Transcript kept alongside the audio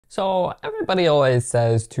So everybody always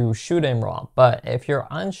says to shoot in RAW, but if you're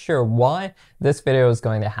unsure why, this video is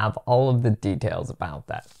going to have all of the details about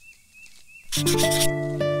that.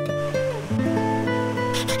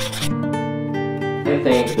 I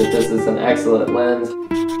think that this is an excellent lens.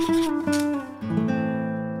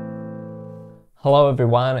 Hello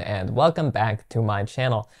everyone and welcome back to my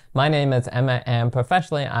channel. My name is Emma and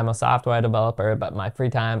professionally I'm a software developer, but in my free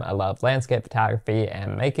time I love landscape photography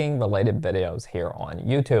and making related videos here on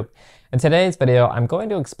YouTube. In today's video I'm going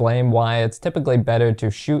to explain why it's typically better to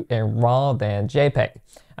shoot in RAW than JPEG.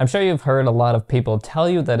 I'm sure you've heard a lot of people tell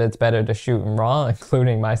you that it's better to shoot in RAW,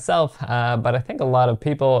 including myself, but I think a lot of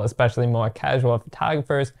people, especially more casual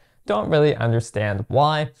photographers, don't really understand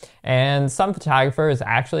why, and some photographers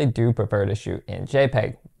actually do prefer to shoot in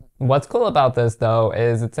JPEG. What's cool about this though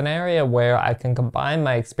is it's an area where I can combine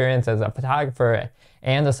my experience as a photographer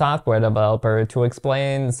and a software developer to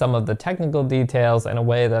explain some of the technical details in a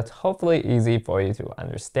way that's hopefully easy for you to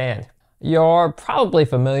understand. You're probably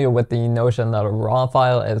familiar with the notion that a RAW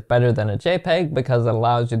file is better than a JPEG because it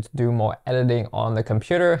allows you to do more editing on the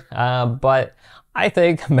computer, but I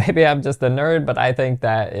think, maybe I'm just a nerd, but I think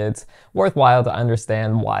that it's worthwhile to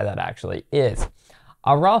understand why that actually is.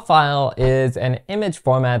 A RAW file is an image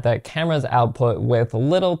format that cameras output with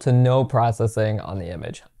little to no processing on the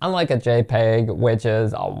image. Unlike a JPEG, which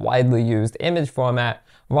is a widely used image format,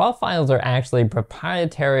 RAW files are actually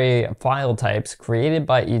proprietary file types created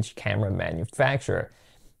by each camera manufacturer.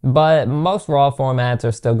 But most RAW formats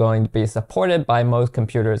are still going to be supported by most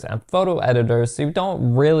computers and photo editors, so you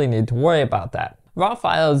don't really need to worry about that. RAW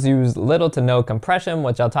files use little to no compression,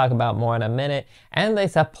 which I'll talk about more in a minute, and they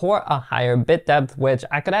support a higher bit depth, which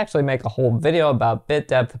I could actually make a whole video about bit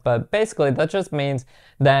depth, but basically that just means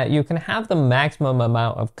that you can have the maximum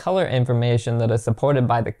amount of color information that is supported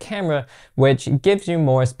by the camera, which gives you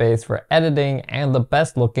more space for editing and the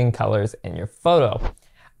best looking colors in your photo.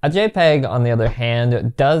 A JPEG, on the other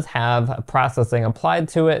hand, does have processing applied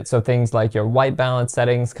to it, so things like your white balance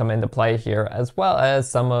settings come into play here, as well as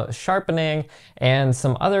some sharpening and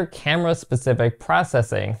some other camera-specific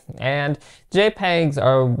processing. And JPEGs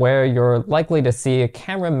are where you're likely to see a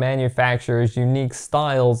camera manufacturer's unique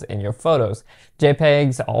styles in your photos.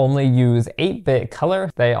 JPEGs only use 8-bit color.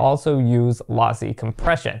 They also use lossy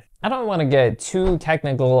compression. I don't want to get too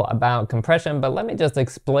technical about compression, but let me just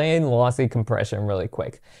explain lossy compression really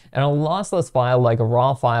quick. In a lossless file like a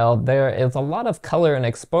RAW file, there is a lot of color and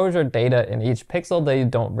exposure data in each pixel that you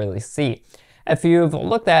don't really see. If you've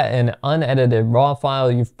looked at an unedited RAW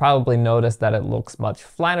file, you've probably noticed that it looks much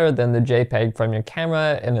flatter than the JPEG from your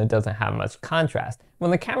camera and it doesn't have much contrast.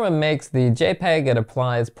 When the camera makes the JPEG, it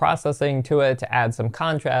applies processing to it to add some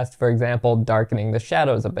contrast, for example, darkening the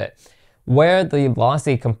shadows a bit. Where the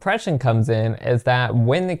lossy compression comes in is that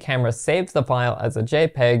when the camera saves the file as a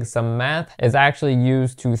JPEG, some math is actually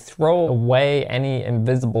used to throw away any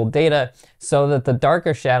invisible data so that the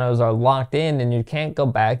darker shadows are locked in and you can't go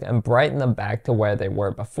back and brighten them back to where they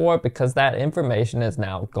were before because that information is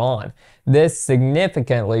now gone. This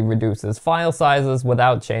significantly reduces file sizes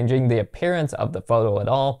without changing the appearance of the photo at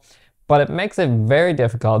all. But it makes it very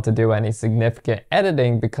difficult to do any significant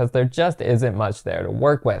editing because there just isn't much there to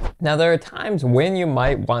work with. Now there are times when you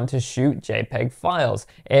might want to shoot JPEG files.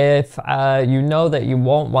 If you know that you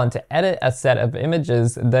won't want to edit a set of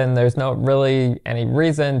images, then there's not really any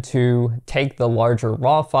reason to take the larger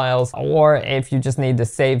RAW files, or if you just need to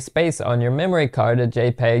save space on your memory card, a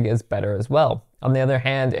JPEG is better as well. On the other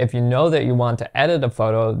hand, if you know that you want to edit a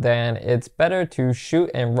photo, then it's better to shoot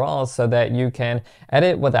in RAW so that you can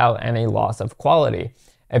edit without any loss of quality.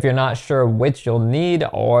 If you're not sure which you'll need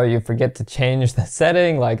or you forget to change the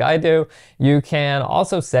setting like I do, you can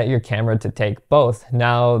also set your camera to take both.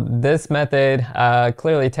 Now, this method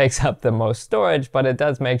clearly takes up the most storage, but it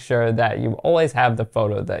does make sure that you always have the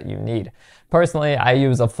photo that you need. Personally, I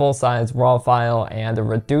use a full-size RAW file and a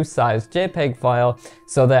reduced-size JPEG file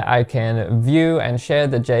so that I can view and share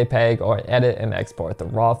the JPEG or edit and export the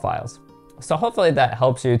RAW files. So hopefully that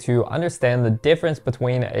helps you to understand the difference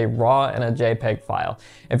between a RAW and a JPEG file.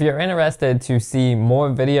 If you're interested to see more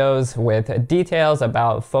videos with details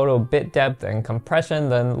about photo bit depth and compression,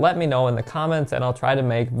 then let me know in the comments and I'll try to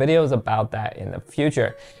make videos about that in the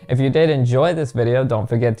future. If you did enjoy this video, don't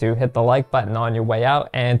forget to hit the like button on your way out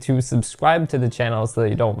and to subscribe to the channel so that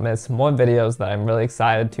you don't miss more videos that I'm really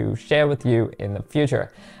excited to share with you in the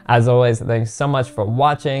future. As always, thanks so much for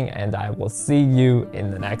watching and I will see you in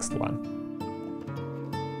the next one.